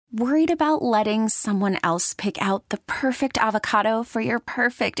Worried about letting someone else pick out the perfect avocado for your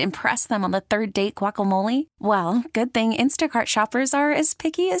perfect impress them on the third date guacamole? Well, good thing Instacart shoppers are as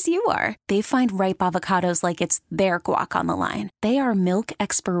picky as you are. They find ripe avocados like it's their guac on the line. They are milk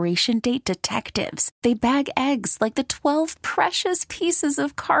expiration date detectives. They bag eggs like the 12 precious pieces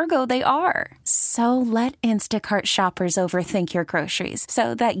of cargo they are. So let Instacart shoppers overthink your groceries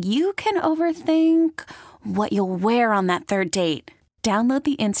so that you can overthink what you'll wear on that third date. Download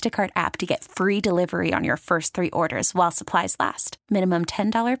the Instacart app to get free delivery on your first 3 orders while supplies last. Minimum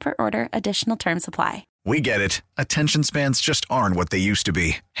 $10 per order. Additional terms apply. We get it. Attention spans just aren't what they used to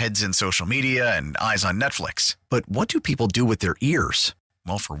be. Heads in social media and eyes on Netflix. But what do people do with their ears?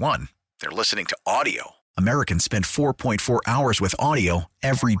 Well, for one, they're listening to audio. Americans spend 4.4 hours with audio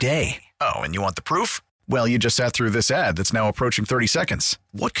every day. Oh, and you want the proof? Well, you just sat through this ad that's now approaching 30 seconds.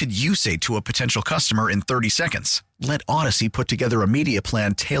 What could you say to a potential customer in 30 seconds? Let Odyssey put together a media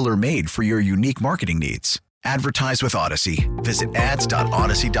plan tailor-made for your unique marketing needs. Advertise with Odyssey. Visit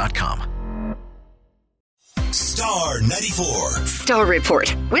ads.odyssey.com. Star 94. Star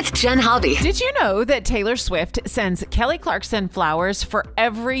Report with Jen Hobby. Did you know that Taylor Swift sends Kelly Clarkson flowers for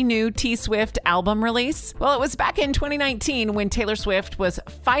every new T-Swift album release? Well, it was back in 2019 when Taylor Swift was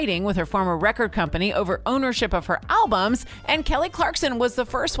fighting with her former record company over ownership of her albums, and Kelly Clarkson was the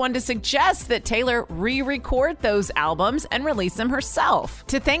first one to suggest that Taylor re-record those albums and release them herself.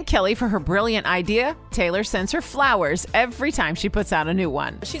 To thank Kelly for her brilliant idea, Taylor sends her flowers every time she puts out a new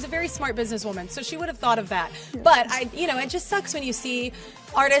one. She's a very smart businesswoman, so she would have thought of that. But it just sucks when you see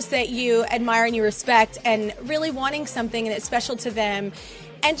artists that you admire and you respect and really wanting something and it's special to them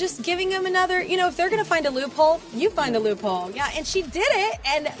and just giving them another, if they're going to find a loophole, you find the loophole. Yeah, and she did it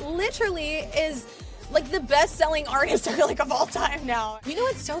and literally is like the best-selling artist of all time now. You know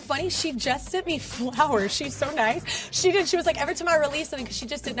what's so funny? She just sent me flowers. She's so nice. She was like, every time I release something, because she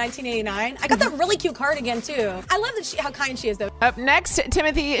just did 1989. I got that really cute cardigan, too. I love how kind she is, though. Up next,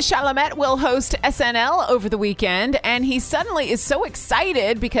 Timothée Chalamet will host SNL over the weekend, and he suddenly is so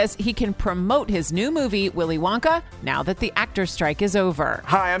excited because he can promote his new movie, Willy Wonka, now that the actor's strike is over.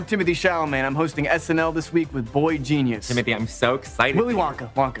 Hi, I'm Timothée Chalamet. I'm hosting SNL this week with Boy Genius. Timothy, I'm so excited. Willy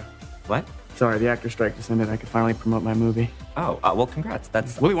Wonka. What? Sorry, the actor strike just ended. I could finally promote my movie. Oh, well, congrats.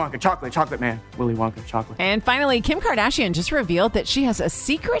 That's Willy Wonka, chocolate man. Willy Wonka, chocolate. And finally, Kim Kardashian just revealed that she has a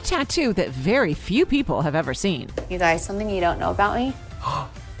secret tattoo that very few people have ever seen. You guys, something you don't know about me? What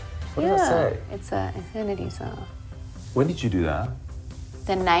did I say? It's an infinity zone. When did you do that?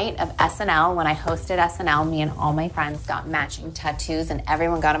 The night of SNL, when I hosted SNL, me and all my friends got matching tattoos and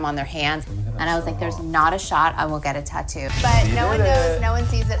everyone got them on their hands. And I was like, there's not a shot I will get a tattoo. But no one knows, no one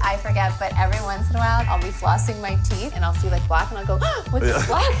sees it, I forget. But every once in a while, I'll be flossing my teeth and I'll see like black and I'll go, oh, what's this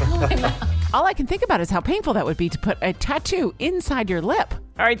black? All I can think about is how painful that would be to put a tattoo inside your lip.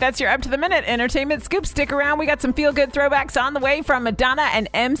 All right, that's your Up to the Minute entertainment scoop. Stick around. We got some feel-good throwbacks on the way from Madonna and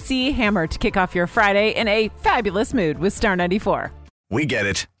MC Hammer to kick off your Friday in a fabulous mood with Star 94. We get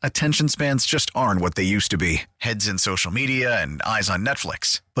it. Attention spans just aren't what they used to be. Heads in social media and eyes on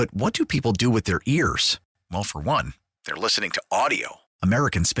Netflix. But what do people do with their ears? Well, for one, they're listening to audio.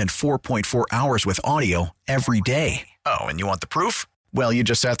 Americans spend 4.4 hours with audio every day. Oh, and you want the proof? Well, you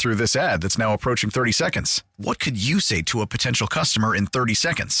just sat through this ad that's now approaching 30 seconds. What could you say to a potential customer in 30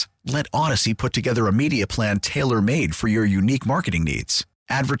 seconds? Let Odyssey put together a media plan tailor-made for your unique marketing needs.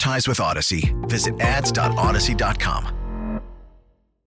 Advertise with Odyssey. Visit ads.odyssey.com.